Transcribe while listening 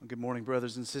Good morning,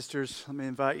 brothers and sisters. Let me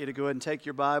invite you to go ahead and take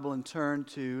your Bible and turn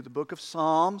to the book of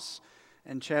Psalms,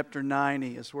 and chapter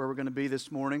 90 is where we're going to be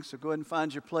this morning. So go ahead and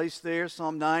find your place there,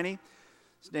 Psalm 90.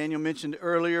 As Daniel mentioned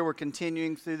earlier, we're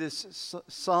continuing through this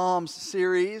Psalms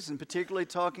series, and particularly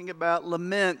talking about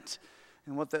lament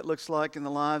and what that looks like in the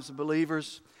lives of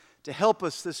believers. To help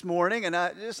us this morning, and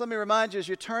just let me remind you, as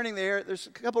you're turning there's a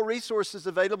couple resources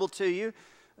available to you.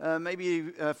 Maybe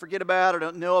you forget about or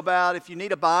don't know about. If you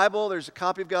need a Bible, there's a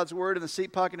copy of God's Word in the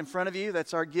seat pocket in front of you.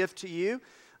 That's our gift to you.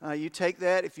 You take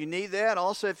that if you need that.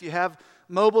 Also, if you have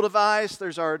mobile device,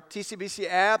 there's our TCBC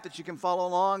app that you can follow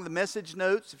along, the message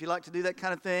notes, if you like to do that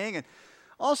kind of thing. And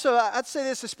also, I'd say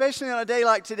this, especially on a day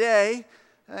like today,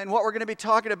 and what we're going to be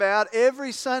talking about,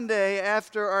 every Sunday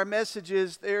after our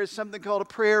messages, there's something called a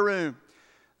prayer room.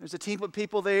 There's a team of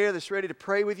people there that's ready to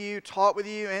pray with you, talk with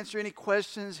you, answer any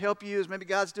questions, help you as maybe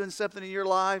God's doing something in your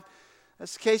life.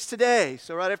 That's the case today.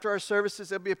 So right after our services,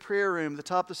 there'll be a prayer room at the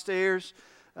top of the stairs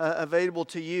available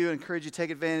to you. I encourage you to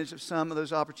take advantage of some of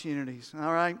those opportunities.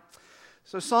 All right?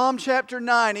 So Psalm chapter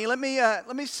 90. Let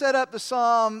me set up the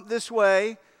psalm this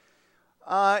way.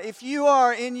 If you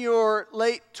are in your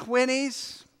late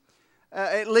 20s,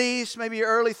 at least maybe your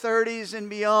early 30s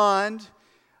and beyond,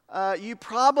 you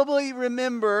probably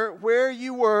remember where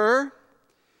you were.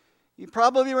 You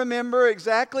probably remember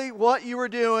exactly what you were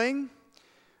doing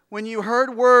when you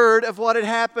heard word of what had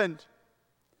happened.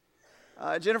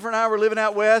 Jennifer and I were living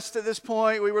out west at this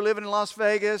point. We were living in Las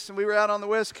Vegas, and we were out on the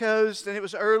West Coast, and it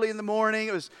was early in the morning.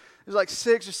 It was like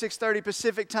 6 or 6:30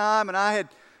 Pacific time, and I'd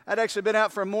actually been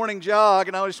out for a morning jog,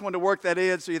 and I just wanted to work that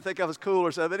in so you'd think I was cool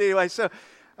or something. But anyway, so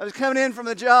I was coming in from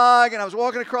the jog, and I was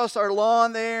walking across our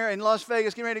lawn there in Las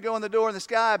Vegas, getting ready to go in the door, and this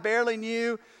guy I barely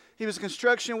knew. He was a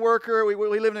construction worker. We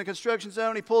lived in a construction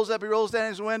zone. He pulls up, he rolls down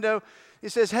his window. He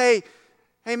says, hey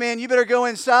man, you better go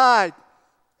inside.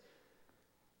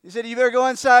 He said, you better go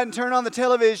inside and turn on the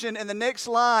television. And the next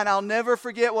line, I'll never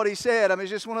forget what he said. I mean,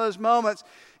 it's just one of those moments.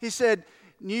 He said,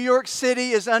 New York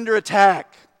City is under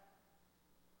attack.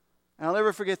 And I'll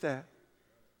never forget that.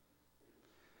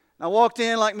 I walked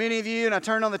in like many of you, and I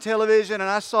turned on the television, and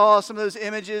I saw some of those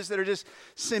images that are just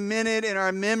cemented in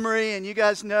our memory. And you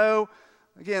guys know,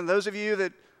 again, those of you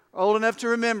that are old enough to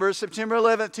remember, September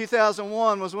 11th,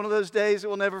 2001 was one of those days that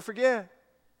we'll never forget.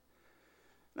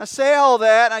 And I say all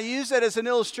that, and I use that as an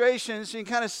illustration so you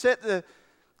can kind of set the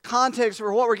context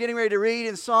for what we're getting ready to read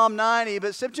in Psalm 90.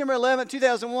 But September 11th,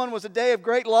 2001 was a day of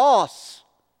great loss.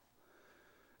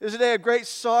 It was a day of great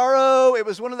sorrow. It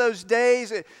was one of those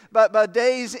days, by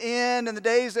day's end and the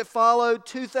days that followed,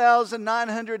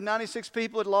 2,996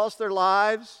 people had lost their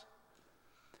lives.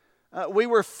 We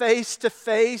were face to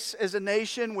face as a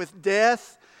nation with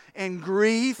death and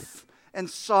grief and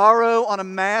sorrow on a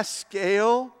mass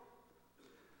scale.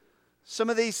 Some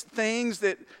of these things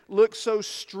that look so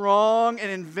strong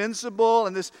and invincible,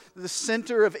 and the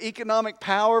center of economic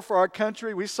power for our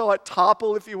country, we saw it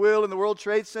topple, if you will, in the World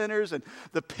Trade Centers, and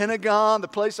the Pentagon, the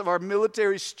place of our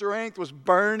military strength, was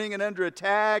burning and under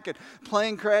attack, and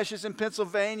plane crashes in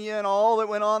Pennsylvania, and all that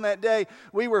went on that day.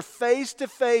 We were face to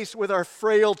face with our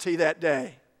frailty that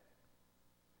day.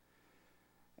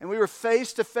 And we were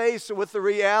face to face with the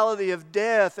reality of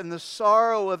death and the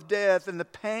sorrow of death and the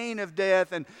pain of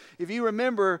death. And if you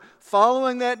remember,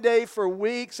 following that day for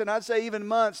weeks, and I'd say even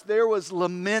months, there was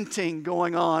lamenting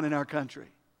going on in our country.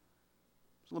 It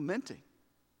was lamenting.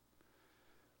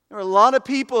 There were a lot of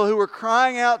people who were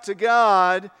crying out to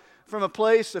God from a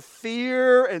place of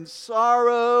fear and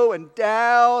sorrow and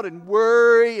doubt and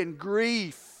worry and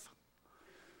grief.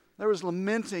 There was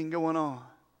lamenting going on.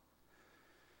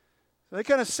 That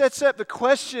kind of sets up the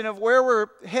question of where we're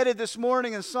headed this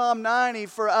morning in Psalm 90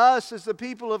 for us as the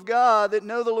people of God that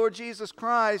know the Lord Jesus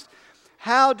Christ.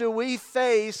 How do we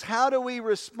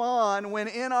respond when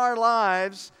in our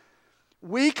lives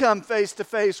we come face to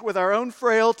face with our own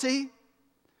frailty?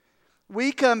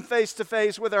 We come face to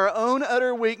face with our own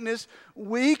utter weakness.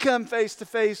 We come face to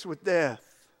face with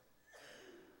death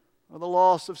or the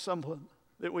loss of someone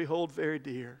that we hold very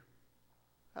dear.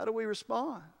 How do we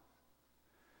respond?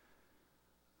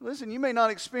 Listen, you may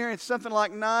not experience something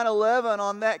like 9/11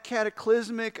 on that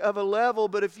cataclysmic of a level,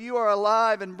 but if you are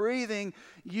alive and breathing,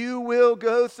 you will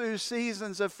go through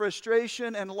seasons of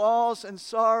frustration and loss and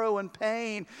sorrow and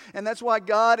pain. And that's why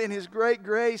God, in His great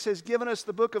grace, has given us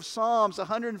the book of Psalms,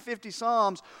 150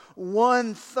 Psalms.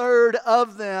 1/3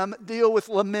 of them deal with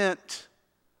lament.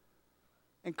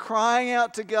 and crying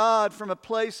out to God from a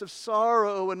place of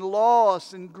sorrow and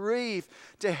loss and grief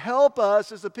to help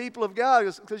us as the people of God.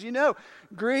 Because you know,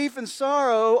 grief and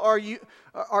sorrow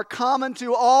are common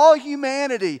to all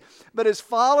humanity. But as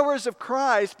followers of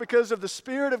Christ, because of the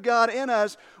Spirit of God in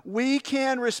us, we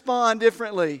can respond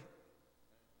differently.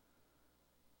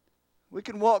 We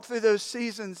can walk through those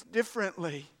seasons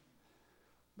differently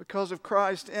because of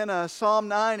Christ in us. Psalm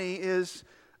 90 is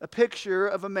a picture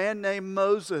of a man named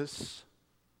Moses.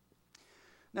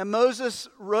 Now, Moses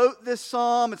wrote this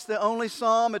psalm. It's the only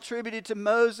psalm attributed to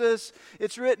Moses.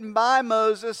 It's written by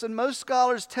Moses, and most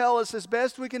scholars tell us, as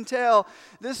best we can tell,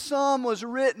 this psalm was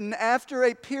written after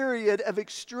a period of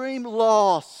extreme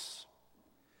loss.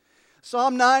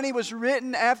 Psalm 90 was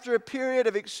written after a period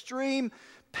of extreme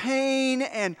pain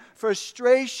and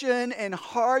frustration and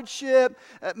hardship.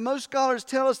 Most scholars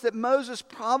tell us that Moses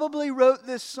probably wrote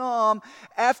this psalm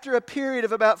after a period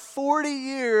of about 40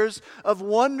 years of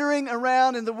wandering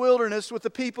around in the wilderness with the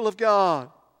people of God.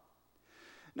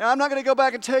 Now, I'm not going to go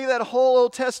back and tell you that whole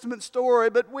Old Testament story,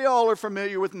 but we all are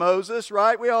familiar with Moses,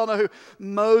 right? We all know who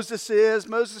Moses is.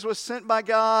 Moses was sent by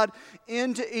God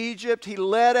into Egypt. He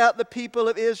led out the people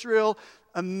of Israel,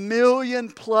 1 million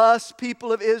plus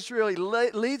people of Israel. He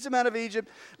leads them out of Egypt,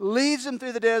 leads them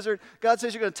through the desert. God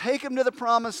says, you're going to take them to the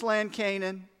promised land,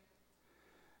 Canaan.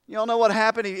 You all know what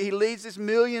happened. He leads this 1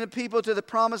 million of people to the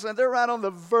promised land. They're right on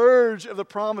the verge of the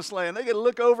promised land. They can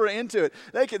look over into it.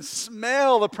 They can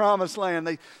smell the promised land.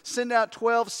 They send out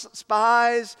 12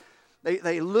 spies.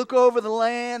 They look over the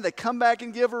land. They come back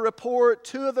and give a report.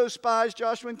 2 of those spies,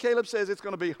 Joshua and Caleb, says it's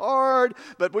going to be hard,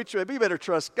 but we better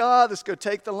trust God. Let's go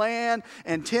take the land.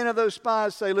 And 10 of those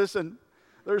spies say, listen,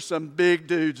 there's some big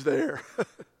dudes there.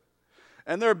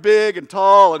 And they're big and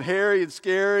tall and hairy and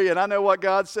scary. And I know what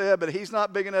God said, but He's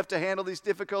not big enough to handle these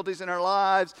difficulties in our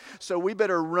lives. So we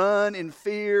better run in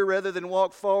fear rather than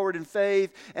walk forward in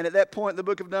faith. And at that point in the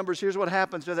book of Numbers, here's what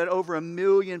happens. To that over 1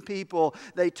 million people,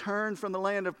 they turned from the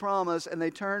land of promise and they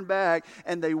turned back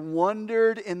and they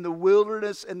wandered in the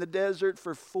wilderness and the desert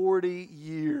for 40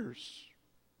 years.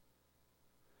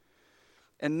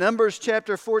 And Numbers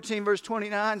chapter 14 verse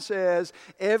 29 says,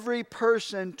 every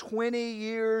person 20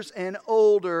 years and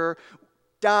older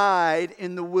died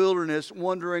in the wilderness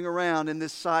wandering around in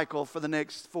this cycle for the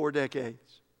next 4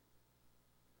 decades.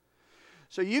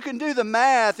 So you can do the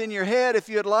math in your head if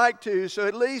you'd like to. So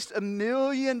at least 1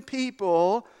 million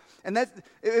people, and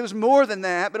it was more than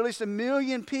that, but at least 1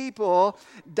 million people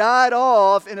died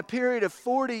off in a period of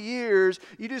 40 years.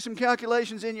 You do some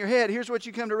calculations in your head. Here's what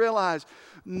you come to realize.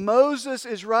 Moses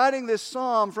is writing this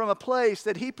psalm from a place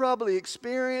that he probably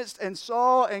experienced and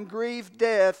saw and grieved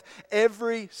death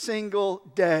every single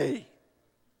day.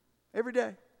 Every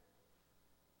day.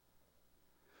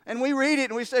 And we read it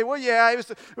and we say, well, yeah,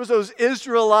 it was those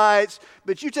Israelites.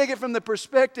 But you take it from the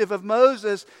perspective of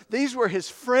Moses, these were his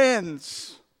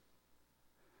friends.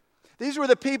 These were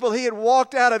the people he had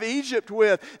walked out of Egypt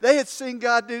with. They had seen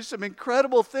God do some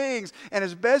incredible things. And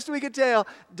as best we could tell,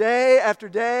 day after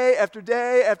day after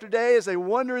day after day, as they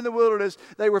wander in the wilderness,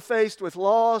 they were faced with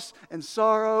loss and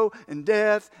sorrow and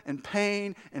death and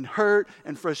pain and hurt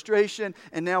and frustration.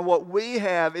 And now what we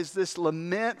have is this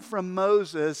lament from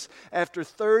Moses after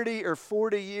 30 or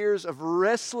 40 years of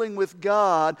wrestling with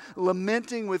God,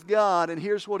 lamenting with God. And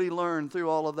here's what he learned through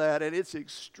all of that. And it's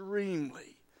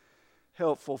extremely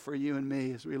helpful for you and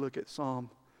me as we look at Psalm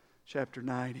chapter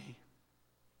 90.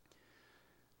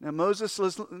 Now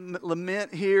Moses'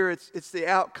 lament here, it's the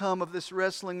outcome of this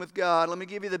wrestling with God. Let me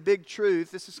give you the big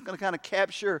truth. This is going to kind of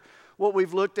capture what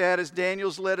we've looked at as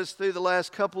Daniel's led us through the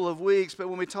last couple of weeks. But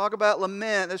when we talk about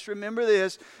lament, let's remember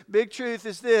this. Big truth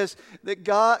is this, that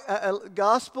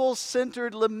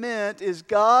gospel-centered lament is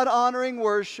God-honoring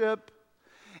worship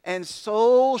and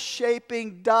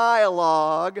soul-shaping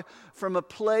dialogue from a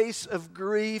place of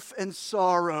grief and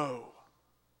sorrow.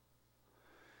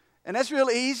 And that's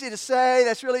real easy to say.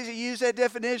 That's real easy to use that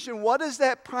definition. What does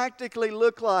that practically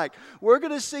look like? We're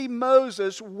going to see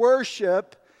Moses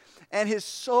worship, and his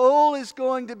soul is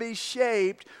going to be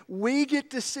shaped. We get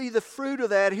to see the fruit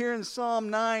of that here in Psalm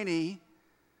 90,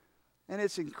 and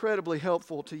it's incredibly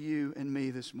helpful to you and me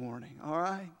this morning. All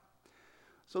right?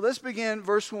 So let's begin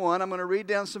verse 1. I'm going to read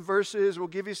down some verses. We'll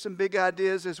give you some big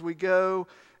ideas as we go.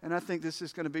 And I think this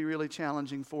is going to be really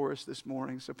challenging for us this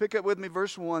morning. So pick up with me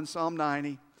verse 1, Psalm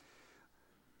 90,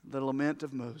 the lament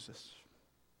of Moses.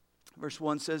 Verse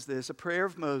 1 says this, a prayer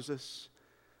of Moses,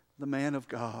 the man of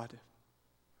God.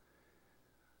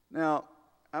 Now,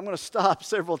 I'm going to stop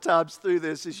several times through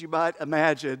this, as you might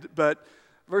imagine. But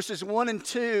verses 1 and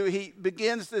 2, he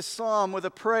begins this psalm with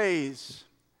a praise.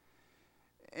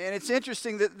 And it's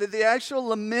interesting that the actual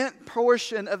lament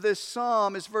portion of this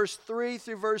psalm is verse 3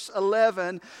 through verse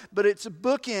 11, but it's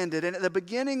bookended. And at the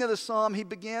beginning of the psalm, he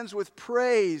begins with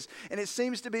praise. And it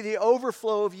seems to be the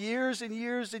overflow of years and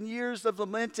years and years of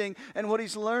lamenting and what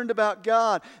he's learned about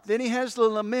God. Then he has the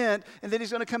lament, and then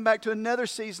he's going to come back to another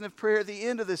season of prayer at the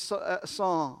end of this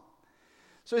psalm.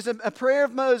 So it's a prayer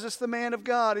of Moses, the man of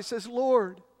God. He says,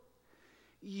 Lord,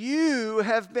 you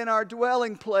have been our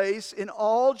dwelling place in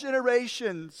all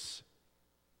generations.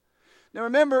 Now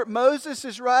remember, Moses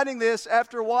is writing this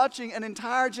after watching an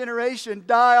entire generation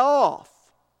die off.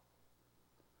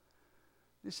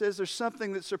 He says there's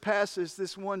something that surpasses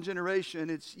this one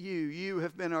generation. It's you. You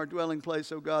have been our dwelling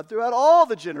place, O God, throughout all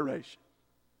the generations.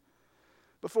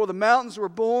 Before the mountains were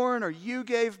born, or you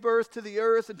gave birth to the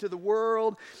earth and to the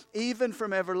world, even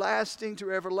from everlasting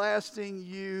to everlasting,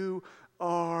 you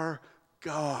are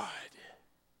God.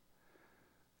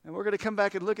 And we're going to come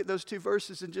back and look at those two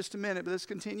verses in just a minute, but let's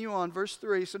continue on. Verse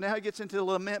 3. So now he gets into the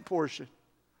lament portion.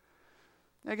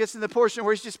 Now he gets into the portion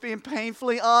where he's just being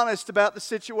painfully honest about the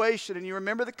situation. And you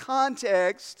remember the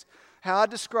context, how I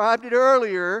described it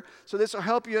earlier. So this will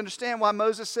help you understand why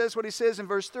Moses says what he says in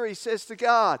verse 3. He says to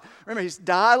God. Remember, he's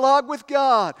dialogue with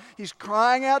God. He's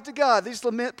crying out to God. These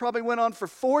lament probably went on for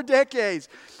 4 decades.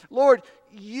 Lord,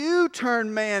 you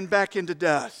turn man back into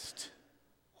dust.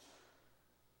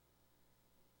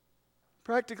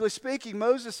 Practically speaking,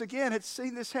 Moses again had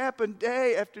seen this happen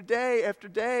day after day after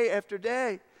day after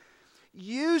day.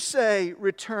 You say,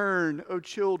 return, O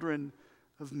children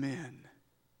of men.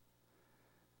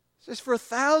 It says, for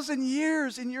 1,000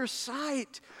 years in your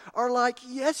sight are like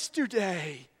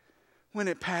yesterday when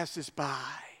it passes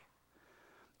by,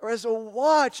 or as a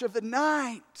watch of the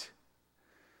night.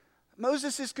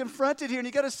 Moses is confronted here, and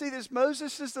you got to see this.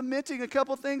 Moses is lamenting a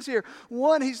couple things here.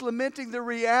 One, he's lamenting the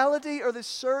reality or the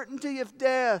certainty of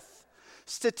death.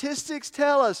 Statistics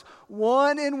tell us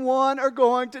 1 in 1 are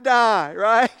going to die,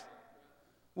 right?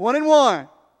 1 in 1.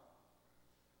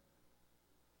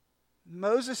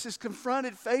 Moses is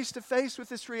confronted face to face with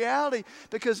this reality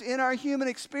because in our human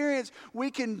experience,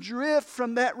 we can drift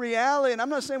from that reality. And I'm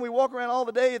not saying we walk around all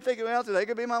the day and think, well, today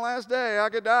could be my last day, I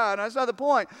could die. And that's not the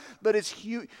point. But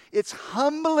it's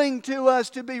humbling to us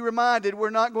to be reminded we're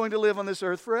not going to live on this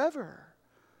earth forever.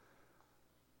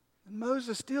 And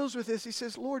Moses deals with this. He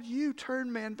says, Lord, you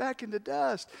turn man back into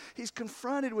dust. He's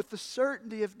confronted with the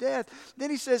certainty of death. Then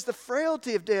he says the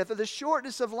frailty of death or the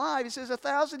shortness of life. He says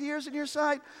 1,000 years in your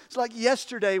sight, it's like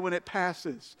yesterday when it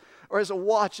passes or as a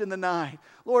watch in the night.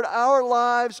 Lord, our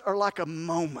lives are like a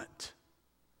moment.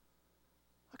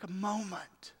 Like a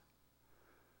moment.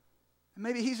 And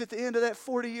maybe he's at the end of that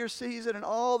 40-year season and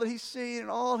all that he's seen and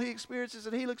all he experiences,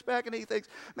 and he looks back and he thinks,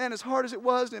 man, as hard as it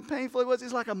was and painful it was,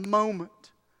 it's like a moment.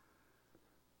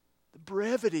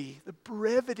 The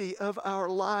brevity of our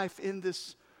life in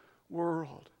this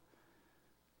world.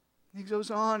 He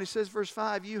goes on, he says, verse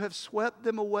 5, you have swept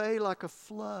them away like a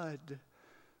flood.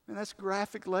 And that's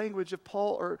graphic language of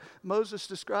Paul or Moses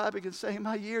describing and saying,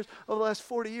 my years, over the last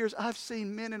 40 years, I've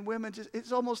seen men and women,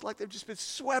 it's almost like they've just been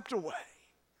swept away.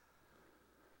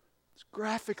 It's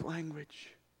graphic language.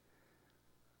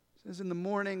 It says in the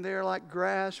morning they are like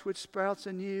grass which sprouts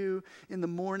anew. In the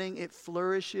morning it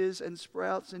flourishes and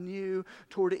sprouts anew.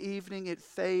 Toward evening it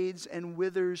fades and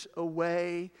withers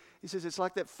away. He says it's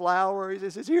like that flower. He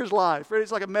says here's life. Right?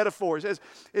 It's like a metaphor. He says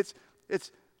it's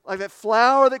like that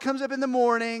flower that comes up in the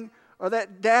morning, or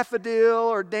that daffodil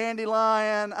or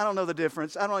dandelion. I don't know the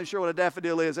difference. I'm not even sure what a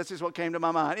daffodil is. That's just what came to my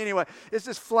mind. Anyway, it's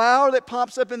this flower that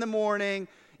pops up in the morning.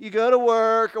 You go to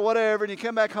work or whatever, and you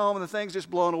come back home, and the thing's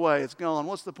just blown away. It's gone.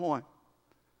 What's the point?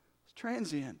 It's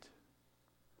transient.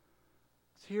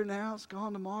 It's here now. It's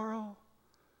gone tomorrow.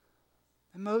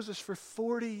 And Moses, for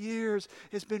 40 years,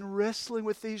 has been wrestling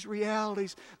with these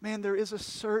realities. Man, there is a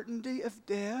certainty of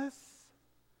death.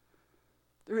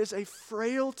 There is a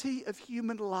frailty of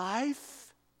human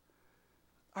life.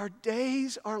 Our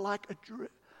days are like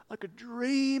a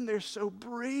dream. They're so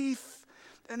brief.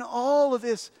 And all of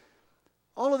this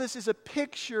is a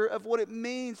picture of what it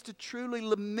means to truly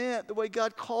lament the way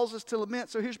God calls us to lament.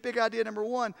 So here's big idea number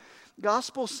 1.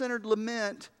 Gospel-centered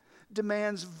lament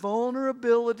demands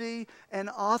vulnerability and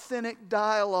authentic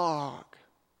dialogue.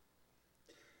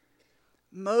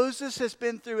 Moses has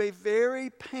been through a very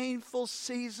painful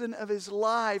season of his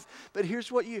life, but here's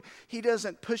what he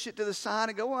doesn't push it to the side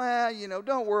and go, well,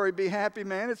 don't worry, be happy,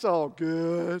 man, it's all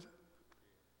good.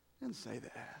 He didn't say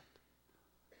that.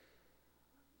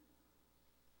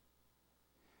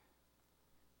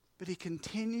 But he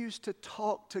continues to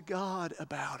talk to God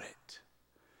about it.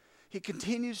 He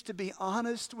continues to be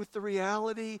honest with the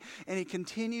reality, and he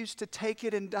continues to take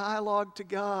it in dialogue to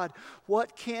God.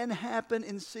 What can happen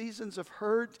in seasons of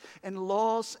hurt and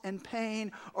loss and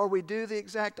pain, or we do the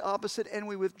exact opposite and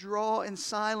we withdraw in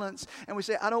silence and we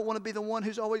say, I don't want to be the one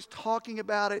who's always talking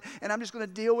about it, and I'm just going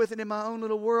to deal with it in my own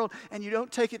little world. And you don't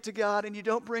take it to God, and you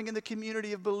don't bring in the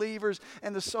community of believers,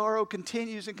 and the sorrow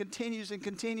continues and continues and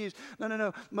continues.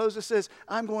 No. Moses says,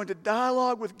 I'm going to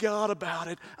dialogue with God about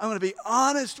it. I'm going to be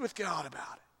honest with God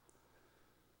about it.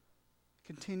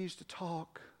 Continues to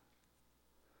talk.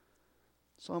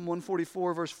 Psalm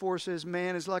 144 verse 4 says,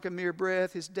 man is like a mere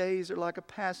breath. His days are like a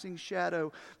passing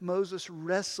shadow. Moses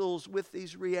wrestles with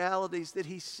these realities that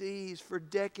he sees for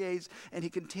decades, and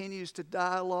he continues to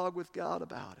dialogue with God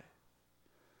about it.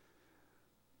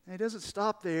 And he doesn't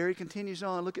stop there. He continues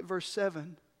on. Look at verse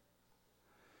 7.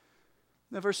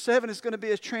 Now, verse 7 is going to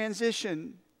be a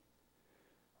transition.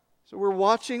 So we're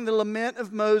watching the lament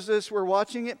of Moses. We're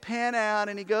watching it pan out,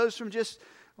 and he goes from just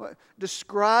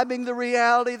describing the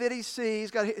reality that he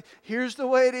sees. God, here's the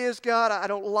way it is, God. I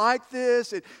don't like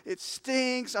this. It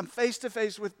stinks. I'm face to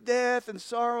face with death and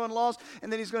sorrow and loss.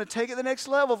 And then he's going to take it to the next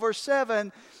level, verse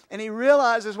 7, and he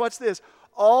realizes, what's this?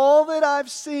 All that I've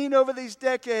seen over these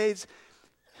decades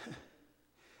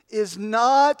is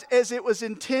not as it was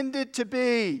intended to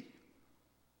be.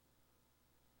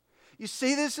 You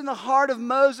see this in the heart of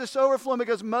Moses overflowing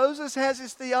because Moses has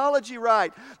his theology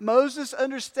right. Moses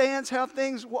understands how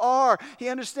things are. He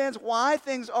understands why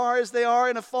things are as they are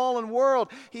in a fallen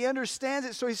world. He understands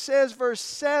it. So he says, verse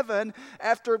 7,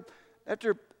 after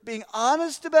being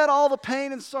honest about all the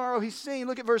pain and sorrow he's seen,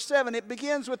 look at verse 7. It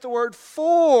begins with the word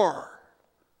for.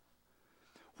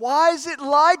 Why is it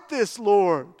like this,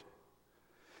 Lord?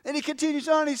 And he continues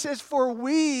on, he says, for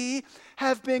we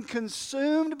have been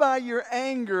consumed by your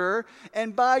anger,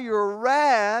 and by your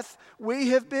wrath we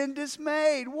have been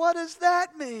dismayed. What does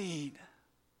that mean?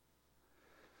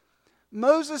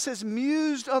 Moses has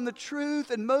mused on the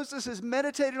truth, and Moses has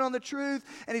meditated on the truth,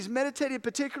 and he's meditated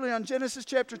particularly on Genesis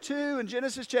chapter 2 and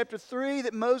Genesis chapter 3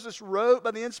 that Moses wrote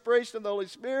by the inspiration of the Holy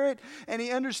Spirit, and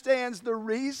he understands the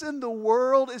reason the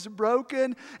world is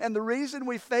broken, and the reason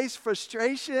we face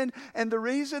frustration, and the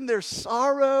reason there's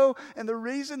sorrow, and the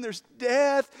reason there's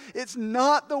death. It's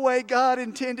not the way God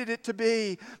intended it to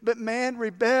be, but man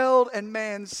rebelled, and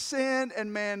man sinned,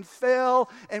 and man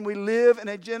fell, and we live in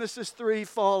a Genesis 3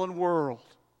 fallen world.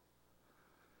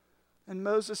 And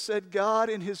Moses said, God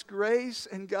in his grace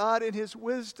and God in his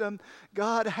wisdom,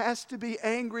 God has to be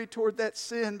angry toward that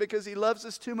sin because he loves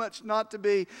us too much not to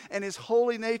be. And his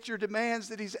holy nature demands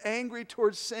that he's angry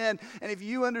towards sin. And if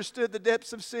you understood the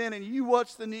depths of sin and you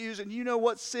watch the news and you know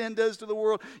what sin does to the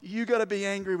world, you got to be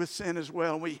angry with sin as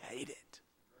well. And we hate it.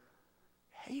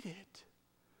 Hate it.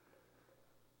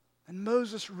 And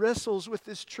Moses wrestles with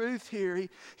this truth here.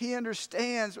 He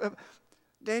understands.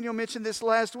 Daniel mentioned this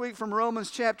last week from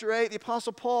Romans chapter 8. The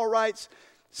Apostle Paul writes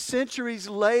centuries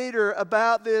later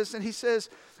about this, and he says,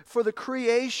 for the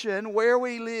creation where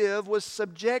we live was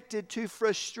subjected to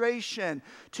frustration,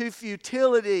 to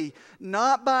futility,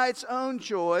 not by its own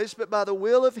choice, but by the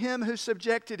will of him who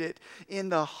subjected it, in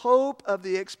the hope of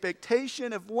the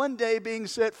expectation of one day being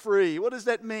set free. What does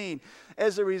that mean?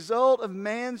 As a result of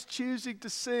man's choosing to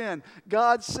sin,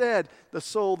 God said, the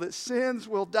soul that sins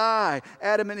will die.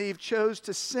 Adam and Eve chose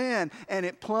to sin, and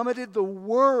it plummeted the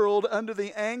world under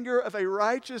the anger of a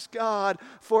righteous God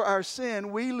for our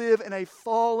sin. We live in a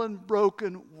fallen,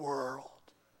 broken world.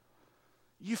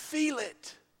 You feel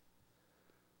it.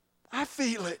 I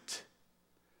feel it.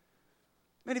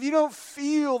 And if you don't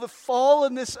feel the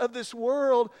fallenness of this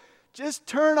world, just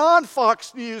turn on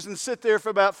Fox News and sit there for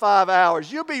about 5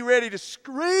 hours. You'll be ready to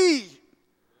scream.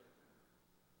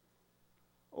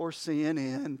 Or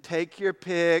CNN. Take your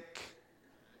pick.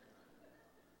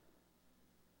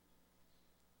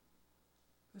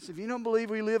 Listen, if you don't believe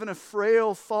we live in a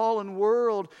frail, fallen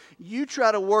world, you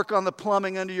try to work on the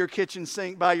plumbing under your kitchen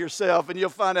sink by yourself, and you'll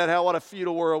find out what a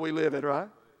futile world we live in, right?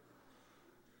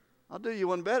 I'll do you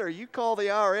one better. You call the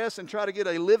IRS and try to get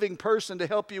a living person to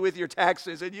help you with your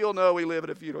taxes, and you'll know we live in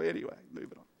a futile. Anyway,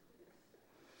 moving on.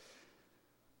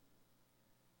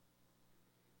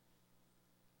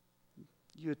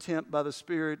 You attempt by the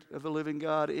Spirit of the living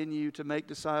God in you to make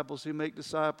disciples who make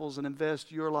disciples and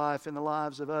invest your life in the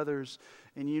lives of others,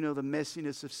 and you know the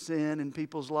messiness of sin in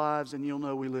people's lives, and you'll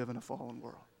know we live in a fallen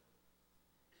world.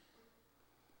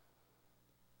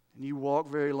 And you walk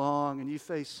very long, and you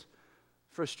face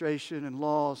frustration and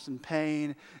loss and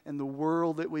pain, and the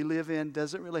world that we live in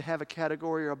doesn't really have a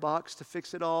category or a box to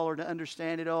fix it all or to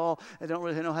understand it all. They don't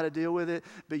really know how to deal with it,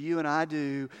 but you and I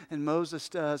do, and Moses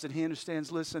does, and he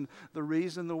understands, listen, the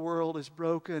reason the world is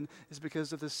broken is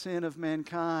because of the sin of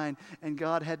mankind, and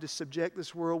God had to subject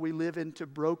this world we live in to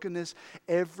brokenness.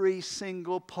 Every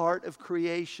single part of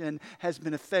creation has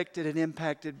been affected and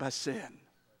impacted by sin.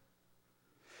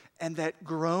 And that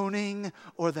groaning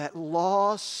or that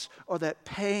loss or that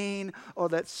pain or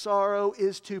that sorrow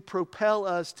is to propel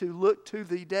us to look to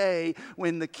the day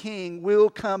when the King will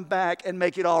come back and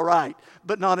make it all right.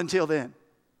 But not until then.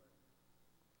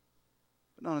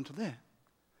 But not until then.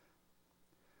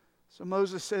 So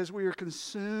Moses says, we are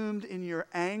consumed in your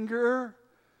anger.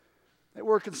 That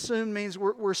word consumed means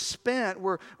we're spent,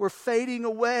 we're fading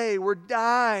away, we're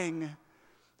dying.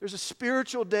 There's a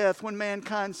spiritual death when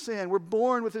mankind sin. We're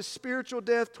born with a spiritual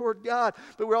death toward God,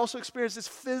 but we also experience this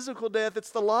physical death.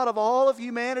 It's the lot of all of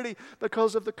humanity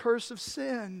because of the curse of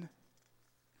sin.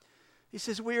 He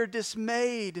says we are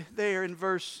dismayed there in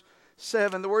verse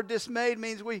 7. The word dismayed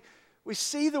means we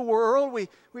see the world, we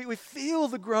feel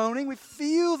the groaning, we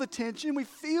feel the tension, we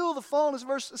feel the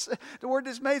fallenness. The word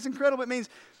dismayed is incredible. It means,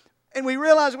 and we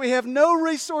realize we have no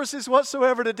resources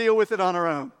whatsoever to deal with it on our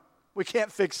own. We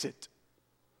can't fix it.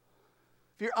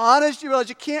 If you're honest, you realize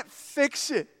you can't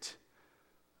fix it.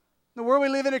 The world we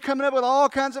live in are coming up with all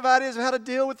kinds of ideas of how to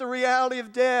deal with the reality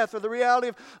of death or the reality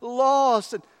of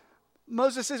loss. And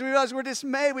Moses says we realize we're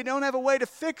dismayed. We don't have a way to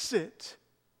fix it.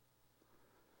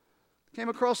 Came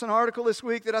across an article this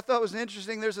week that I thought was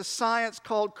interesting. There's a science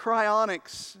called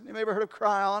cryonics. Anybody ever heard of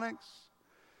cryonics?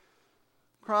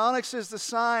 Cryonics is the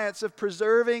science of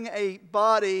preserving a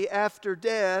body after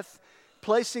death,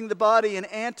 placing the body in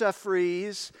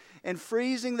antifreeze, and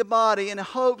freezing the body in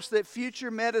hopes that future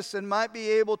medicine might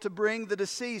be able to bring the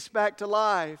deceased back to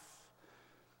life.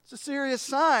 It's a serious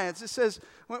science. It says,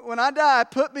 when I die,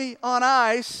 put me on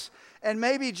ice, and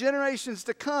maybe generations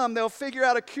to come, they'll figure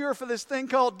out a cure for this thing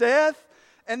called death,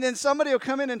 and then somebody will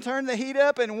come in and turn the heat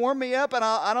up and warm me up, and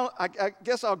I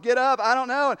guess I'll get up, I don't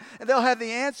know, and they'll have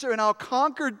the answer, and I'll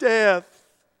conquer death.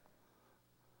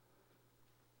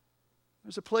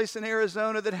 There's a place in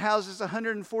Arizona that houses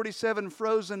 147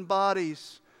 frozen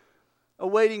bodies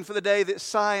awaiting for the day that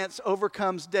science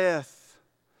overcomes death.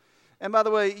 And by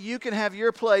the way, you can have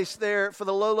your place there for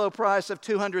the low price of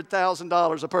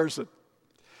 $200,000 a person.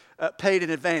 Paid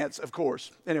in advance, of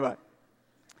course. Anyway,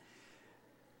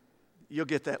 you'll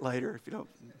get that later if you don't.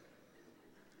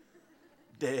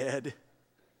 Dead.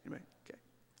 Anyway, okay.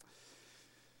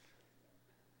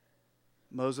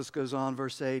 Moses goes on,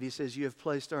 verse 8, he says, you have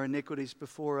placed our iniquities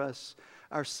before us,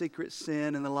 our secret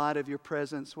sin in the light of your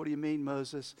presence. What do you mean,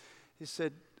 Moses? He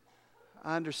said,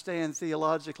 I understand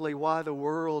theologically why the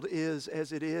world is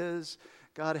as it is.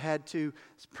 God had to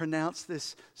pronounce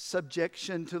this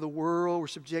subjection to the world. We're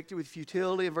subjected with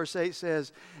futility. And verse 8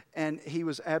 says, and he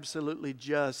was absolutely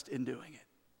just in doing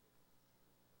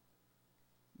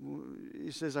it.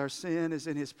 He says, our sin is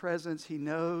in his presence. He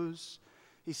knows.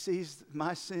 He sees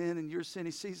my sin and your sin.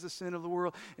 He sees the sin of the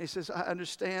world. And he says, I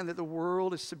understand that the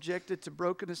world is subjected to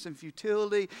brokenness and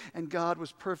futility, and God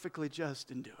was perfectly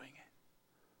just in doing it.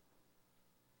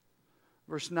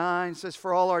 Verse 9 says,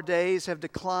 for all our days have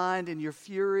declined in your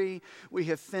fury. We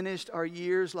have finished our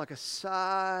years like a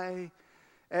sigh.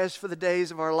 As for the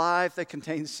days of our life, they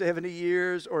contain 70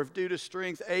 years, or if due to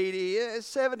strength, 80.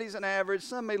 70 is an average.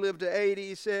 Some may live to 80,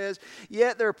 he says.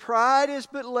 Yet their pride is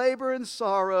but labor and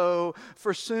sorrow,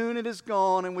 for soon it is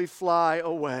gone and we fly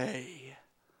away.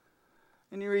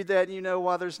 And you read that and you know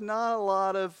why there's not a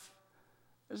lot of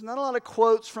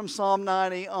quotes from Psalm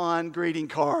 90 on greeting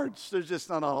cards. There's just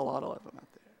not a lot of them out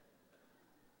there.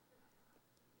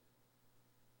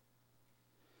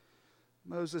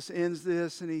 Moses ends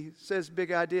this and he says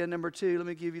big idea number 2. Let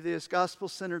me give you this.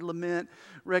 Gospel-centered lament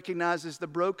recognizes the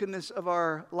brokenness of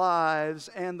our lives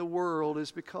and the world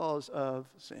is because of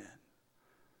sin.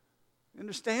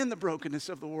 Understand the brokenness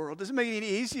of the world. Doesn't make it any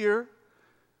easier.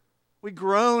 We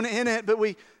groan in it, but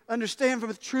we understand from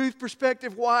a truth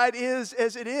perspective why it is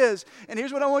as it is. And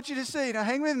here's what I want you to see. Now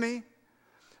hang with me.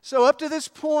 So up to this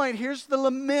point, here's the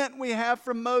lament we have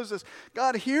from Moses.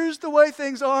 God, here's the way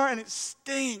things are and it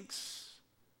stinks.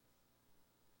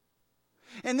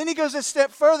 And then he goes a step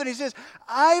further and he says,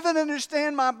 I even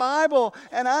understand my Bible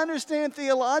and I understand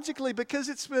theologically because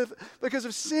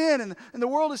of sin and the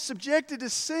world is subjected to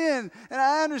sin. And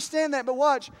I understand that. But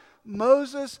watch,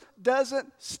 Moses doesn't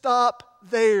stop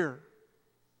there.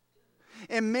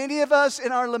 And many of us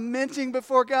in our lamenting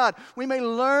before God, we may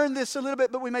learn this a little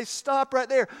bit, but we may stop right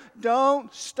there.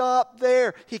 Don't stop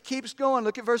there. He keeps going.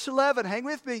 Look at verse 11. Hang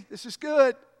with me. This is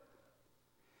good.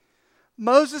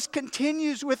 Moses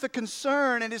continues with a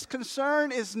concern, and his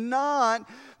concern is not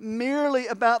merely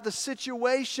about the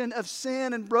situation of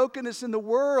sin and brokenness in the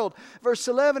world. Verse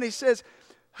 11, he says,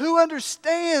 "Who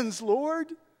understands,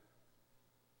 Lord?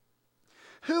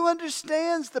 Who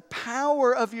understands the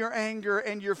power of your anger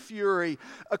and your fury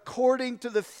according to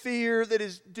the fear that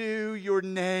is due your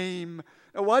name?"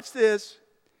 Now watch this.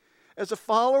 As a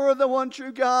follower of the one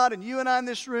true God, and you and I in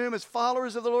this room as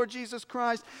followers of the Lord Jesus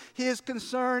Christ, his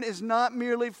concern is not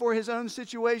merely for his own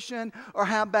situation or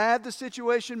how bad the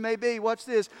situation may be. Watch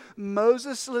this.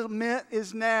 Moses' lament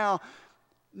is now,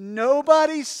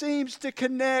 nobody seems to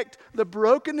connect the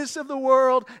brokenness of the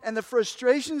world and the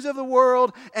frustrations of the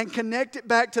world and connect it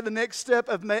back to the next step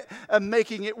of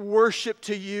making it worship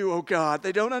to you, oh God.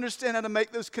 They don't understand how to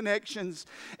make those connections.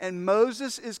 And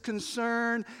Moses is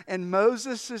concerned, and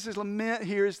Moses' lament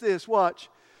here is this. Watch.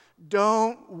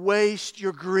 Don't waste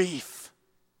your grief.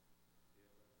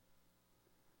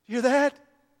 You hear that? It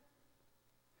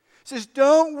says,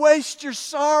 don't waste your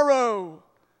sorrow.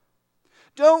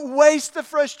 Don't waste the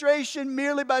frustration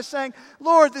merely by saying,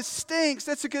 Lord, this stinks.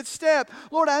 That's a good step.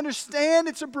 Lord, I understand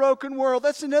it's a broken world.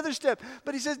 That's another step.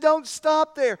 But he says, don't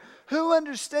stop there. Who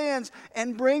understands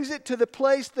and brings it to the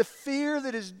place, the fear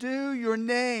that is due your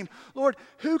name? Lord,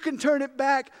 who can turn it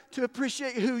back to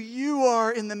appreciate who you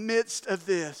are in the midst of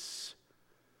this?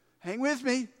 Hang with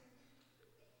me.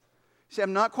 See,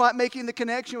 I'm not quite making the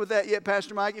connection with that yet,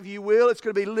 Pastor Mike. If you will, it's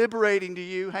going to be liberating to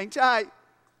you. Hang tight.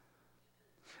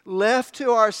 Left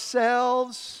to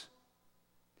ourselves,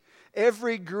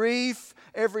 every grief,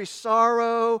 every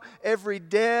sorrow, every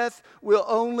death will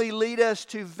only lead us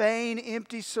to vain,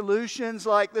 empty solutions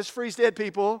like let's freeze dead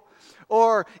people,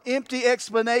 or empty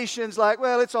explanations like,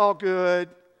 well, it's all good,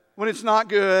 when it's not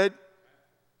good.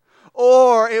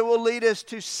 Or it will lead us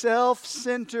to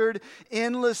self-centered,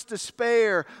 endless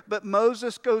despair. But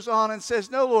Moses goes on and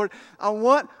says, no, Lord, I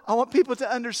want people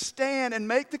to understand and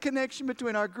make the connection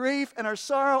between our grief and our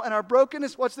sorrow and our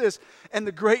brokenness, what's this? And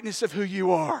the greatness of who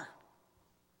you are.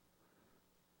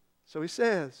 So he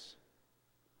says,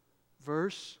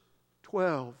 verse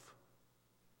 12,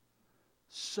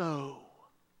 so.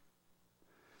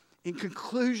 In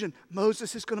conclusion,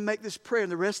 Moses is going to make this prayer.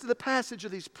 And the rest of the passage are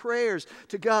these prayers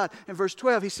to God. In verse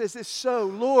 12, he says this, so,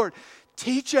 Lord,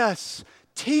 teach us,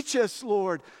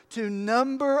 Lord, to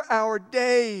number our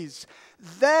days,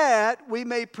 that we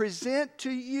may present to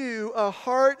you a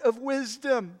heart of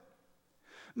wisdom.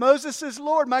 Moses says,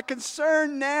 Lord, my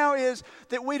concern now is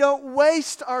that we don't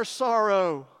waste our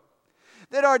sorrow.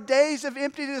 That our days of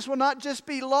emptiness will not just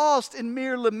be lost in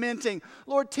mere lamenting.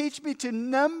 Lord, teach me to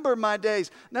number my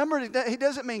days. Number, he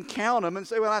doesn't mean count them and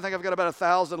say, well, I think I've got about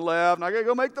 1,000 left and I got to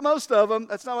go make the most of them.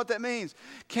 That's not what that means.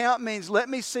 Count means let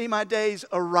me see my days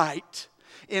aright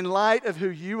in light of who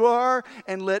you are,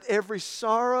 and let every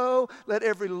sorrow, let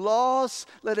every loss,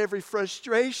 let every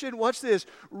frustration, watch this,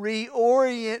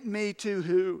 reorient me to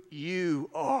who you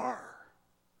are.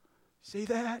 See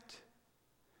that?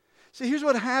 See, here's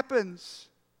what happens.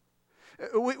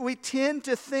 We tend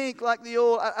to think like the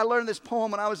old, I learned this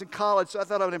poem when I was in college, so I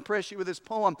thought I would impress you with this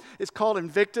poem. It's called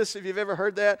Invictus, if you've ever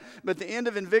heard that. But the end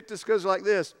of Invictus goes like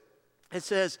this. It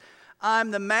says,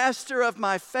 I'm the master of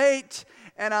my fate,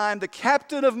 and I'm the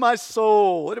captain of my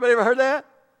soul. Anybody ever heard that?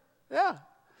 Yeah.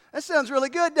 That sounds really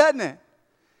good, doesn't it?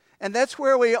 And that's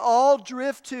where we all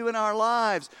drift to in our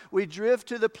lives. We drift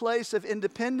to the place of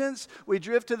independence. We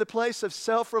drift to the place of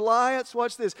self-reliance.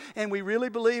 Watch this. And we really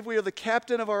believe we are the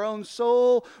captain of our own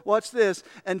soul. Watch this.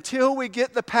 Until we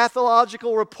get the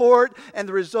pathological report and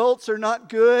the results are not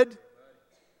good.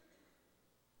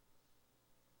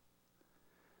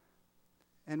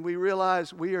 And we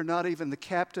realize we are not even the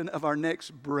captain of our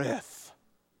next breath.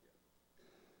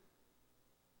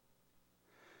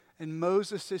 And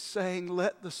Moses is saying,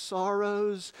 let the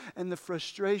sorrows and the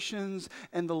frustrations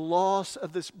and the loss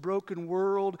of this broken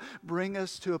world bring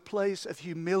us to a place of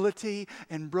humility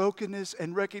and brokenness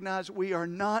and recognize we are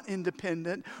not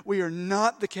independent. We are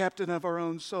not the captain of our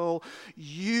own soul.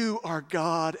 You are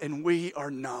God and we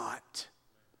are not.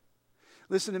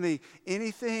 Listen to me,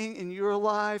 anything in your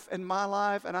life and my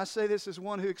life, and I say this as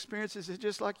one who experiences it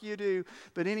just like you do,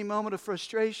 but any moment of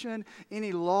frustration,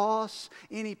 any loss,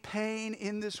 any pain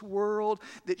in this world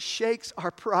that shakes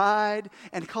our pride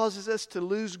and causes us to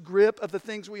lose grip of the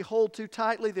things we hold too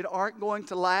tightly that aren't going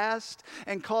to last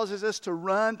and causes us to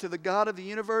run to the God of the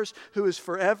universe who is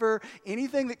forever,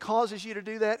 anything that causes you to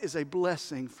do that is a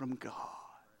blessing from God.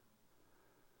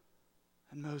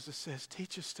 And Moses says,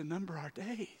 teach us to number our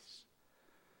days,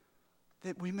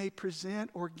 that we may present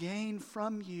or gain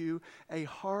from you a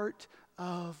heart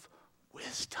of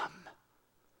wisdom.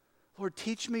 Lord,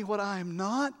 teach me what I am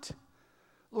not.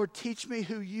 Lord, teach me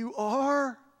who you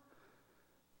are.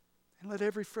 And let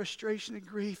every frustration and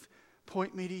grief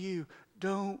point me to you.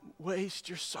 Don't waste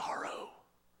your sorrow.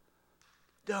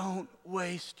 Don't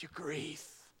waste your grief.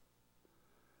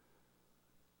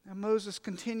 Now Moses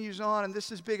continues on, and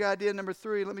this is big idea number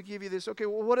 3. Let me give you this. Okay,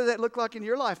 well, what did that look like in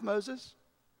your life, Moses?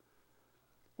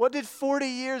 What did 40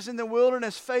 years in the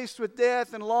wilderness faced with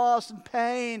death and loss and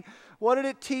pain, what did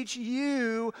it teach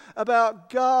you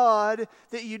about God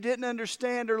that you didn't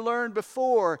understand or learn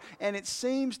before? And it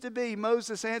seems to be,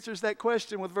 Moses answers that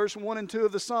question with verse 1 and 2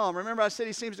 of the psalm. Remember I said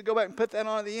he seems to go back and put that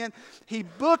on at the end? He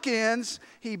bookends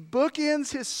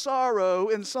his sorrow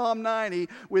in Psalm 90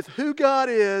 with who God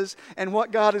is and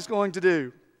what God is going to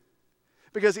do.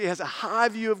 Because he has a high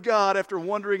view of God after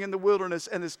wandering in the wilderness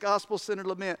and this gospel-centered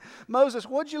lament. Moses,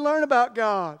 what did you learn about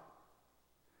God?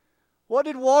 What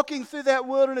did walking through that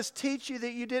wilderness teach you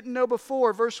that you didn't know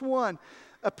before? Verse 1,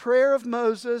 a prayer of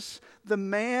Moses, the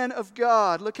man of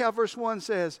God. Look how verse 1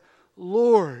 says,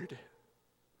 Lord.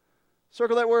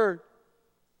 Circle that word.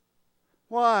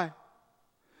 Why?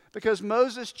 Because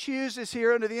Moses chooses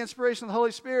here under the inspiration of the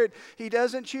Holy Spirit, he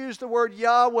doesn't choose the word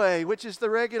Yahweh, which is the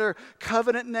regular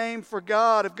covenant name for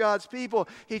God of God's people.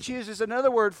 He chooses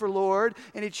another word for Lord,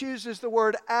 and he chooses the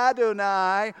word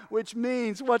Adonai, which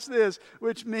means, watch this,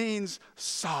 which means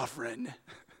sovereign.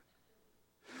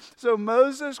 So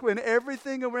Moses, when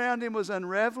everything around him was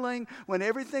unraveling, when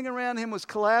everything around him was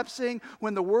collapsing,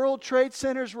 when the World Trade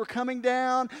Centers were coming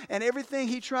down and everything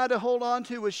he tried to hold on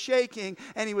to was shaking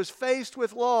and he was faced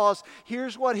with loss,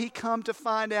 here's what he come to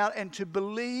find out and to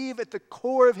believe at the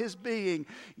core of his being: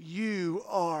 you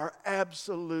are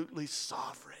absolutely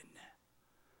sovereign.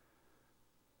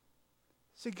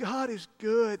 See, God is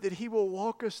good that he will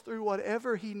walk us through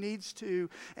whatever he needs to,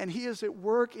 and he is at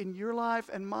work in your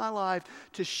life and my life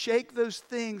to shake those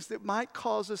things that might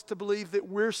cause us to believe that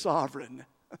we're sovereign.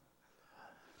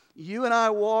 You and I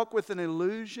walk with an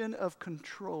illusion of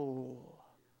control.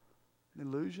 An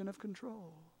illusion of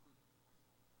control.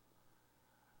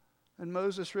 And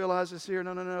Moses realizes here,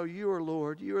 no, you are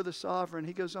Lord. You are the sovereign.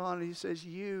 He goes on and he says,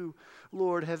 you,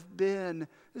 Lord, have been,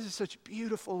 this is such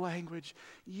beautiful language,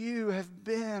 you have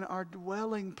been our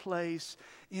dwelling place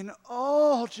in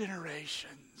all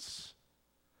generations.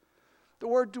 The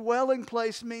word dwelling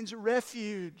place means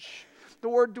refuge. The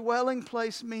word dwelling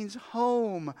place means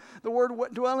home. The word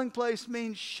dwelling place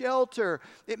means shelter.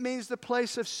 It means the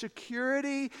place of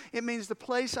security. It means the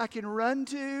place I can run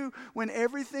to when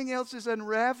everything else is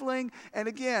unraveling. And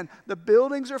again, the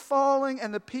buildings are falling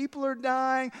and the people are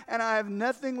dying and I have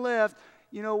nothing left.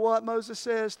 You know what Moses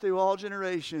says? Through all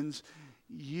generations,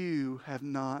 you have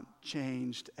not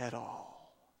changed at all.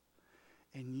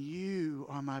 And you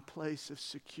are my place of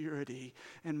security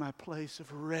and my place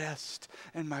of rest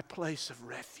and my place of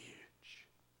refuge.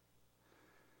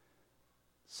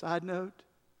 Side note,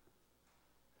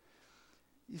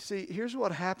 you see, here's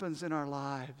what happens in our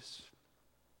lives.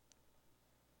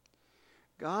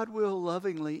 God will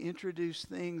lovingly introduce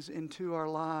things into our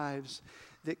lives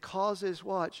that causes,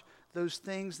 watch, those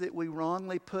things that we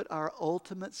wrongly put our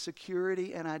ultimate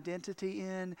security and identity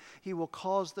in. He will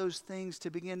cause those things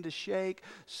to begin to shake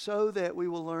so that we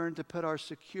will learn to put our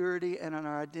security and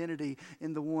our identity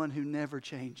in the one who never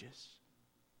changes.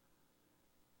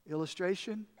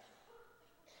 Illustration?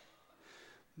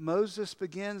 Moses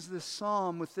begins this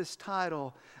psalm with this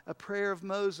title, A Prayer of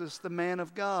Moses, the Man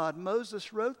of God.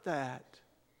 Moses wrote that.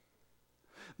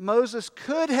 Moses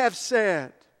could have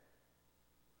said,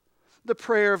 the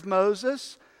prayer of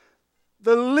Moses,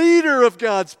 the leader of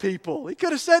God's people. He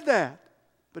could have said that,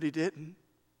 but he didn't.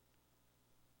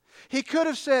 He could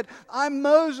have said, I'm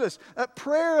Moses, a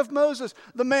prayer of Moses,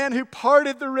 the man who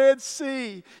parted the Red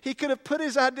Sea. He could have put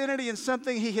his identity in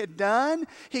something he had done.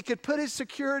 He could put his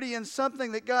security in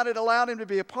something that God had allowed him to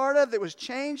be a part of that was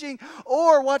changing.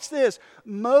 Or, watch this,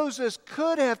 Moses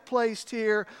could have placed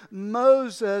here,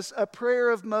 Moses, a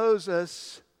prayer of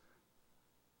Moses,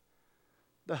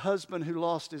 the husband who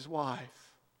lost his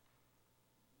wife,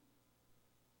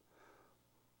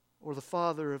 or the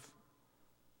father of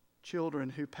children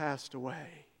who passed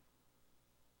away.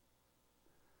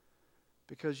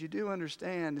 Because you do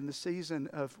understand, in the season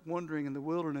of wandering in the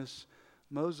wilderness,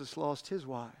 Moses lost his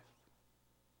wife,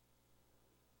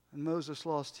 and Moses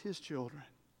lost his children.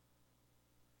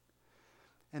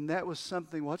 And that was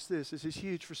something, watch this is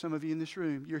huge for some of you in this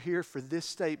room. You're here for this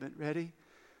statement. Ready?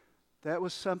 That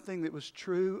was something that was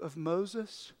true of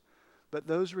Moses, But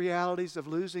those realities of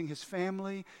losing his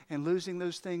family and losing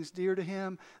those things dear to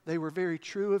him, they were very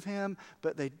true of him,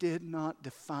 but they did not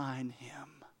define him.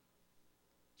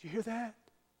 Do you hear that?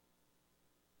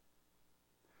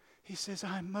 He says,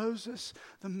 I'm Moses,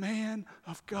 the man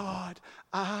of God.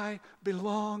 I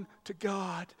belong to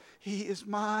God. He is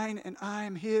mine and I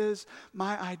am his.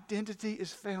 My identity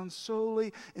is found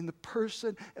solely in the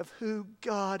person of who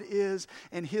God is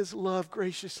and his love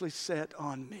graciously set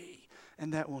on me.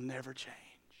 And that will never change.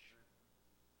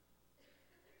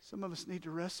 Some of us need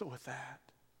to wrestle with that.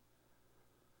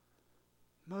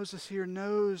 Moses here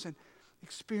knows and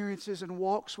experiences and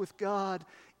walks with God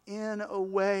in a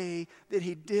way that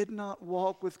he did not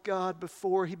walk with God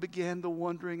before he began the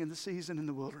wandering and the season in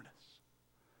the wilderness.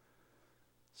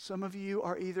 Some of you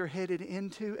are either headed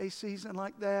into a season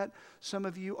like that. Some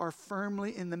of you are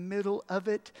firmly in the middle of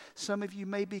it. Some of you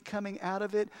may be coming out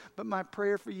of it. But my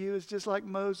prayer for you is just like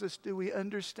Moses. Do we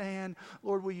understand?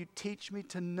 Lord, will you teach me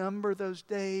to number those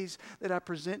days that I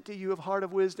present to you of heart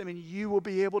of wisdom, and you will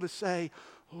be able to say,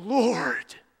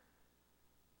 Lord,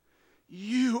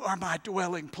 you are my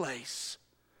dwelling place,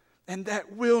 and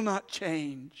that will not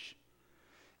change.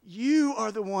 You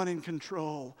are the one in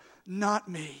control, not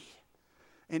me.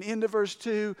 And into verse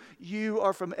 2, you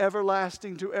are from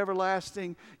everlasting to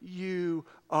everlasting. You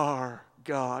are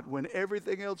God. When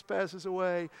everything else passes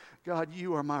away, God,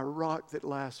 you are my rock that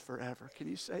lasts forever. Can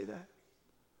you say that?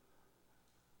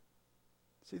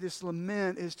 See, this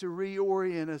lament is to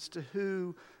reorient us to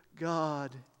who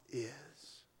God is.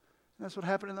 And that's what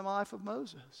happened in the life of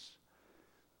Moses.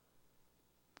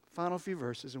 Final few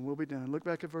verses and we'll be done. Look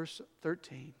back at verse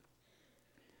 13.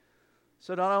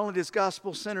 So not only does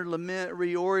gospel-centered lament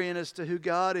reorient us to who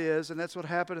God is, and that's what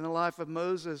happened in the life of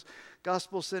Moses,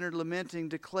 gospel-centered lamenting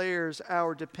declares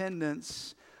our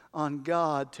dependence on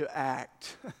God to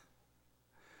act.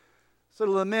 So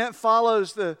the lament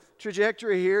follows the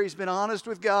trajectory here. He's been honest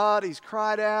with God. He's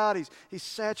cried out. He's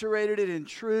saturated it in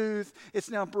truth. It's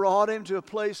now brought him to a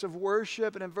place of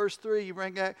worship. And in verse 3,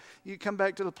 you come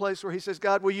back to the place where he says,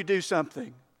 God, will you do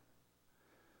something?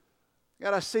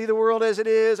 God, I see the world as it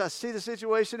is. I see the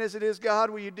situation as it is.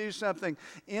 God, will you do something?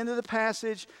 End of the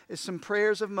passage is some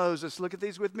prayers of Moses. Look at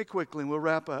these with me quickly and we'll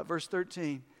wrap up. Verse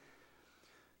 13.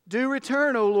 Do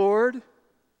return, O Lord.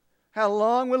 How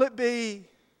long will it be?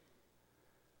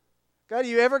 God, are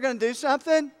you ever going to do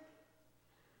something?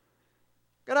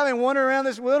 God, I've been wandering around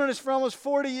this wilderness for almost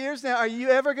 40 years now. Are you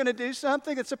ever going to do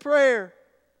something? It's a prayer.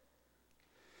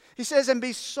 He says, and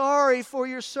be sorry for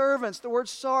your servants. The word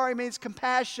sorry means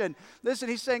compassion. Listen,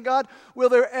 he's saying, God, will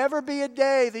there ever be a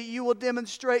day that you will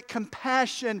demonstrate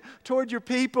compassion toward your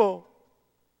people?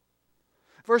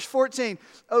 Verse 14,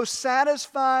 oh,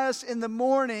 satisfy us in the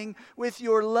morning with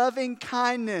your loving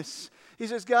kindness. He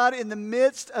says, God, in the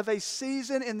midst of a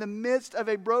season, in the midst of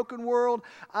a broken world,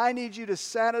 I need you to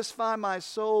satisfy my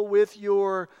soul with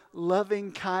your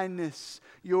loving kindness,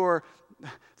 your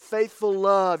faithful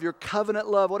love, your covenant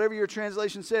love, whatever your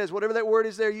translation says, whatever that word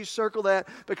is there, you circle that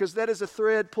because that is a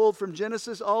thread pulled from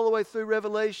Genesis all the way through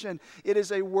Revelation. It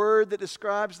is a word that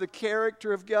describes the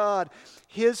character of God,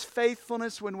 His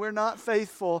faithfulness when we're not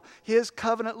faithful, His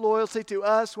covenant loyalty to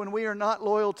us when we are not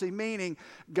loyalty, meaning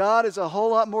God is a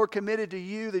whole lot more committed to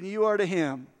you than you are to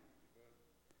Him.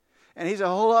 And He's a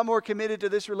whole lot more committed to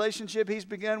this relationship He's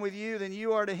begun with you than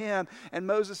you are to Him. And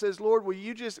Moses says, Lord, will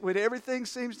you just, when everything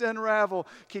seems to unravel,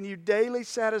 can you daily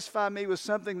satisfy me with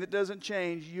something that doesn't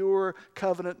change? Your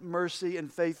covenant mercy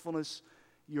and faithfulness,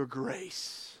 your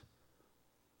grace.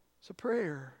 It's a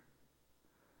prayer.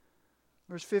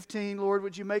 Verse 15, Lord,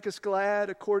 would you make us glad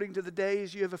according to the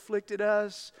days you have afflicted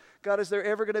us? God, is there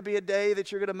ever going to be a day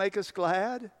that you're going to make us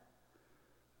glad?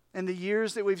 And the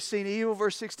years that we've seen evil,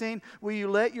 verse 16, will you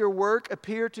let your work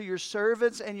appear to your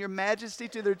servants and your majesty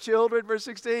to their children? Verse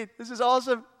 16, this is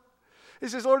awesome. He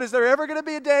says, Lord, is there ever going to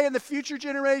be a day in the future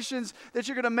generations that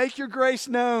you're going to make your grace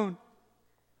known?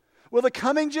 Will the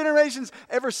coming generations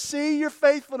ever see your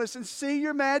faithfulness and see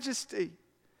your majesty?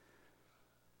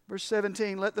 Verse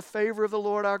 17, let the favor of the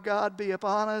Lord our God be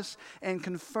upon us and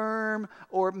confirm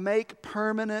or make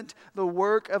permanent the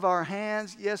work of our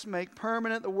hands. Yes, make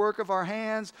permanent the work of our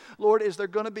hands. Lord, is there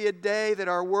going to be a day that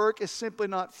our work is simply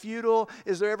not futile?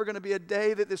 Is there ever going to be a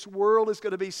day that this world is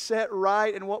going to be set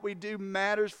right and what we do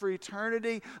matters for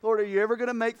eternity? Lord, are you ever going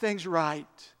to make things right?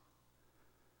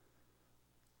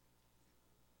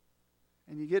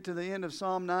 And you get to the end of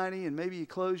Psalm 90 and maybe you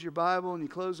close your Bible and you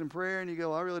close in prayer and you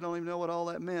go, I really don't even know what all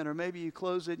that meant. Or maybe you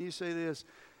close it and you say this,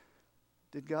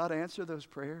 did God answer those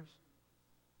prayers?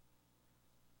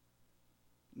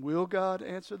 Will God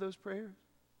answer those prayers?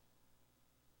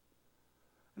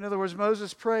 In other words,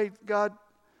 Moses prayed, God,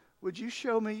 would you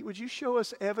show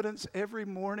us evidence every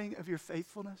morning of your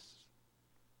faithfulness?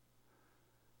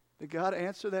 Did God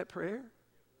answer that prayer?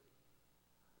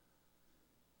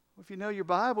 If you know your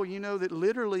Bible, you know that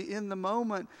literally in the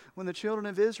moment when the children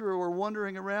of Israel were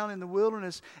wandering around in the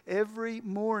wilderness, every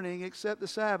morning except the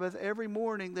Sabbath, every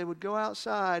morning they would go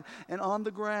outside, and on the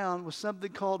ground was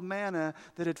something called manna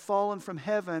that had fallen from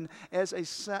heaven as a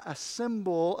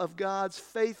symbol of God's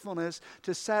faithfulness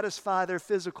to satisfy their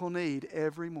physical need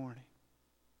every morning.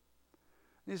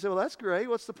 And you say, well, that's great.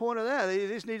 What's the point of that? They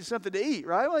just needed something to eat,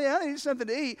 right? Well, yeah, they needed something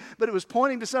to eat, but it was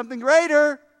pointing to something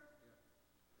greater.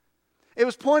 It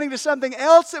was pointing to something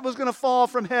else that was going to fall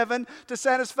from heaven to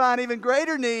satisfy an even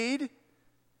greater need.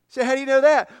 So how do you know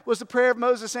that? Was the prayer of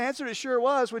Moses answered? It sure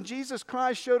was. When Jesus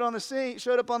Christ showed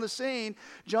up on the scene,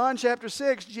 John chapter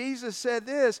 6, Jesus said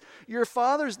this, your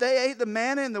fathers, they ate the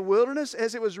manna in the wilderness,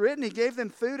 as it was written, he gave them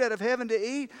food out of heaven to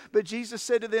eat. But Jesus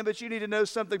said to them, but you need to know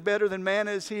something better than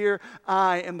manna is here.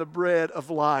 I am the bread of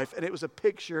life. And it was a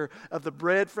picture of the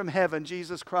bread from heaven,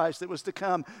 Jesus Christ, that was to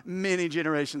come many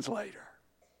generations later.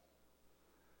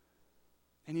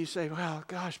 And you say, well,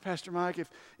 gosh, Pastor Mike, if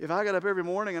I got up every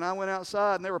morning and I went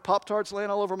outside and there were Pop-Tarts laying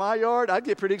all over my yard, I'd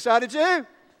get pretty excited too. That'd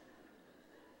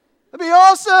be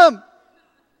awesome.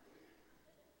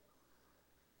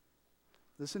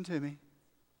 Listen to me.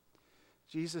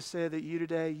 Jesus said that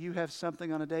you have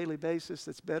something on a daily basis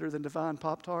that's better than divine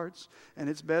Pop-Tarts, and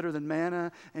it's better than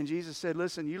manna. And Jesus said,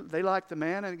 listen, they liked the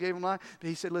manna and gave them life. But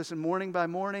he said, listen, morning by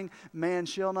morning, man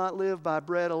shall not live by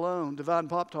bread alone, divine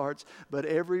Pop-Tarts, but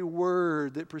every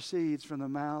word that proceeds from the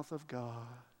mouth of God.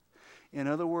 In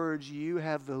other words, you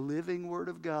have the living Word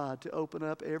of God to open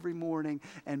up every morning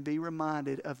and be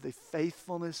reminded of the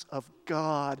faithfulness of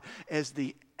God as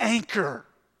the anchor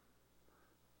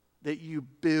that you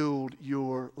build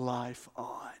your life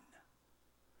on.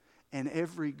 And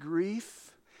every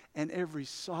grief and every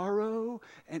sorrow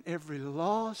and every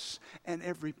loss and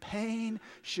every pain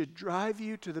should drive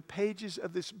you to the pages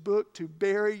of this book to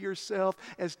bury yourself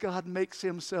as God makes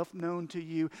himself known to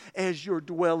you as your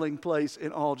dwelling place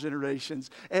in all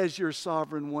generations, as your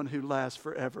sovereign one who lasts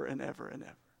forever and ever and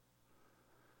ever.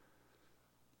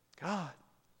 God,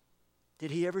 did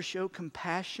he ever show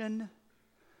compassion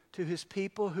to his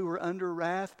people who were under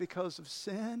wrath because of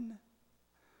sin?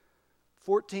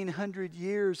 1,400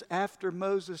 years after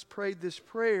Moses prayed this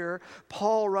prayer,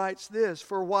 Paul writes this,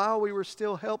 for while we were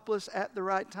still helpless at the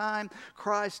right time,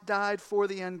 Christ died for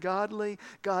the ungodly.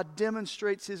 God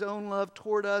demonstrates his own love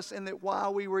toward us in that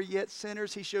while we were yet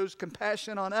sinners, he shows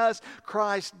compassion on us.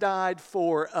 Christ died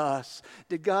for us.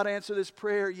 Did God answer this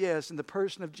prayer? Yes, in the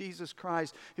person of Jesus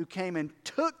Christ, who came and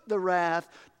took the wrath,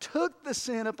 took the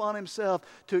sin upon himself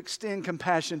to extend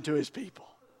compassion to his people.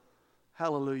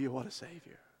 Hallelujah, what a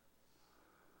Savior.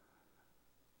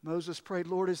 Moses prayed,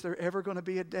 Lord, is there ever going to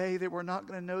be a day that we're not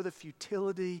going to know the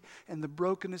futility and the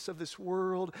brokenness of this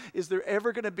world? Is there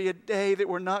ever going to be a day that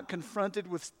we're not confronted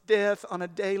with death on a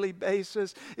daily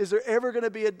basis? Is there ever going to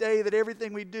be a day that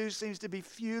everything we do seems to be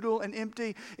futile and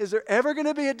empty? Is there ever going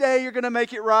to be a day you're going to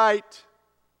make it right?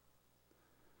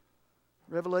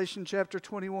 Revelation chapter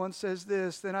 21 says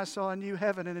this, then I saw a new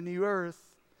heaven and a new earth.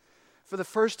 For the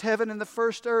first heaven and the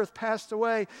first earth passed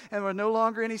away, and there were no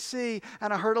longer any sea.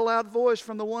 And I heard a loud voice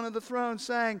from the one on the throne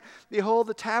saying, behold,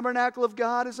 the tabernacle of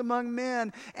God is among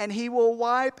men, and he will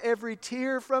wipe every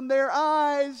tear from their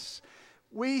eyes.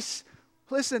 We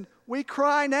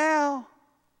cry now,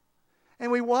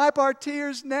 and we wipe our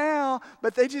tears now,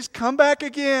 but they just come back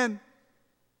again.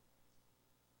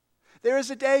 There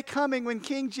is a day coming when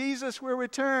King Jesus will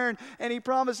return, and he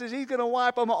promises he's going to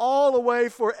wipe them all away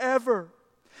forever.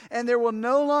 And there will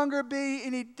no longer be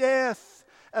any death.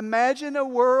 Imagine a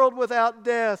world without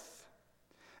death.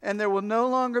 And there will no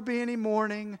longer be any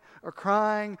mourning or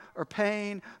crying or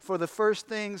pain, for the first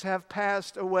things have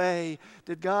passed away.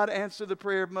 Did God answer the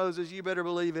prayer of Moses? You better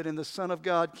believe it, in the Son of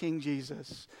God, King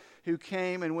Jesus, who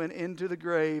came and went into the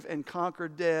grave and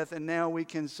conquered death. And now we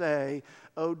can say,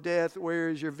 O death, where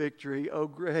is your victory? O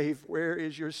grave, where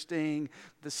is your sting?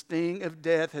 The sting of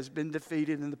death has been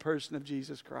defeated in the person of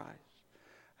Jesus Christ.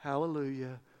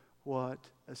 Hallelujah, what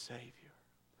a Savior.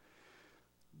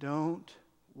 Don't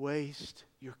waste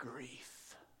your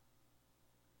grief.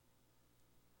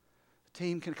 The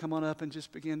team can come on up and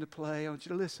just begin to play. I want you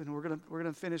to listen. We're going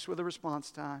to finish with a response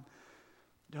time.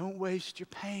 Don't waste your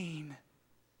pain.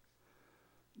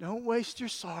 Don't waste your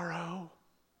sorrow.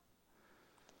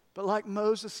 But like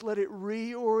Moses, let it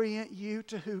reorient you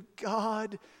to who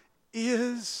God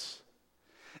is.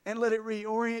 And let it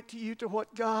reorient you to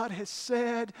what God has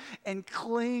said, and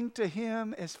cling to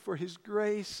him as for his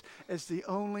grace as the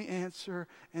only answer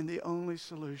and the only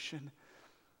solution.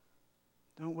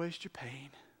 Don't waste your pain.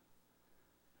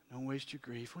 Don't waste your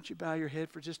grief. Won't you bow your head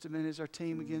for just a minute as our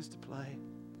team begins to play?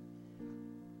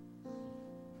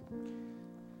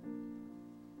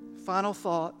 Final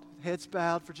thought, heads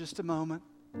bowed for just a moment.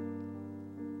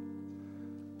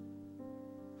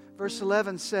 Verse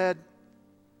 11 said,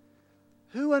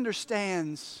 who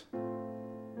understands?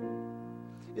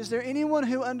 Is there anyone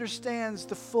who understands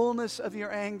the fullness of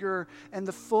your anger and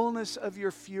the fullness of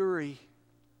your fury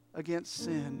against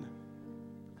sin?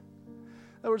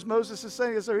 In other words, Moses is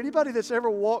saying, is there anybody that's ever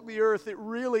walked the earth that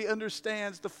really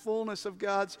understands the fullness of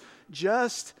God's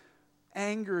just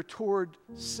anger toward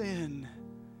sin?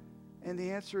 And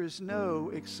the answer is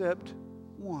no, except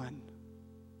one.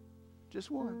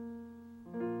 Just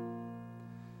one.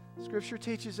 Scripture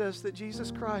teaches us that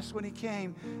Jesus Christ, when He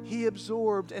came, He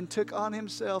absorbed and took on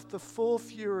Himself the full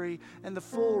fury and the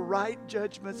full right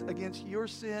judgments against your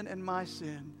sin and my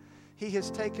sin. He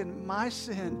has taken my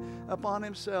sin upon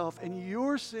Himself and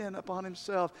your sin upon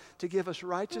Himself to give us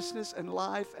righteousness and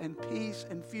life and peace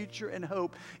and future and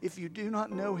hope. If you do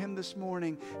not know Him this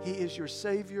morning, He is your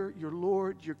Savior, your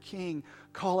Lord, your King.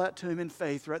 Call out to Him in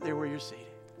faith right there where you're seated.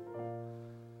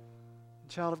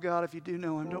 Child of God, if you do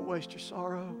know Him, don't waste your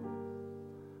sorrow.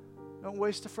 Don't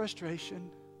waste the frustration.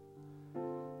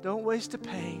 Don't waste the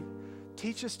pain.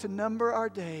 Teach us to number our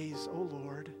days, O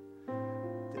Lord,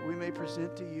 that we may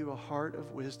present to You a heart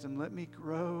of wisdom. Let me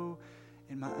grow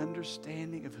in my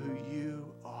understanding of who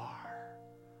You are.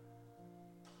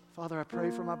 Father, I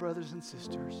pray for my brothers and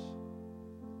sisters.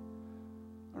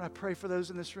 Lord, I pray for those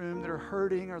in this room that are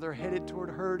hurting or they're headed toward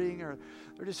hurting or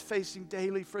they're just facing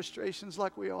daily frustrations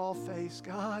like we all face.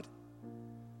 God,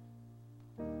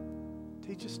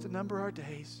 teach us to number our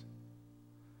days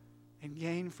and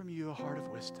gain from You a heart of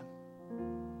wisdom.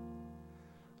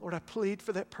 Lord, I plead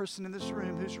for that person in this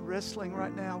room who's wrestling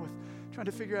right now with trying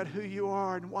to figure out who You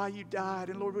are and why You died.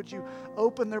 And Lord, would You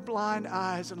open their blind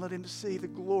eyes and let them see the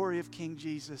glory of King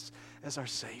Jesus as our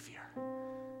Savior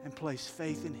and place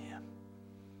faith in Him.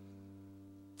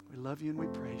 We love You and we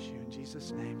praise You. In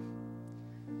Jesus' name,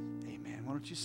 amen. Why don't you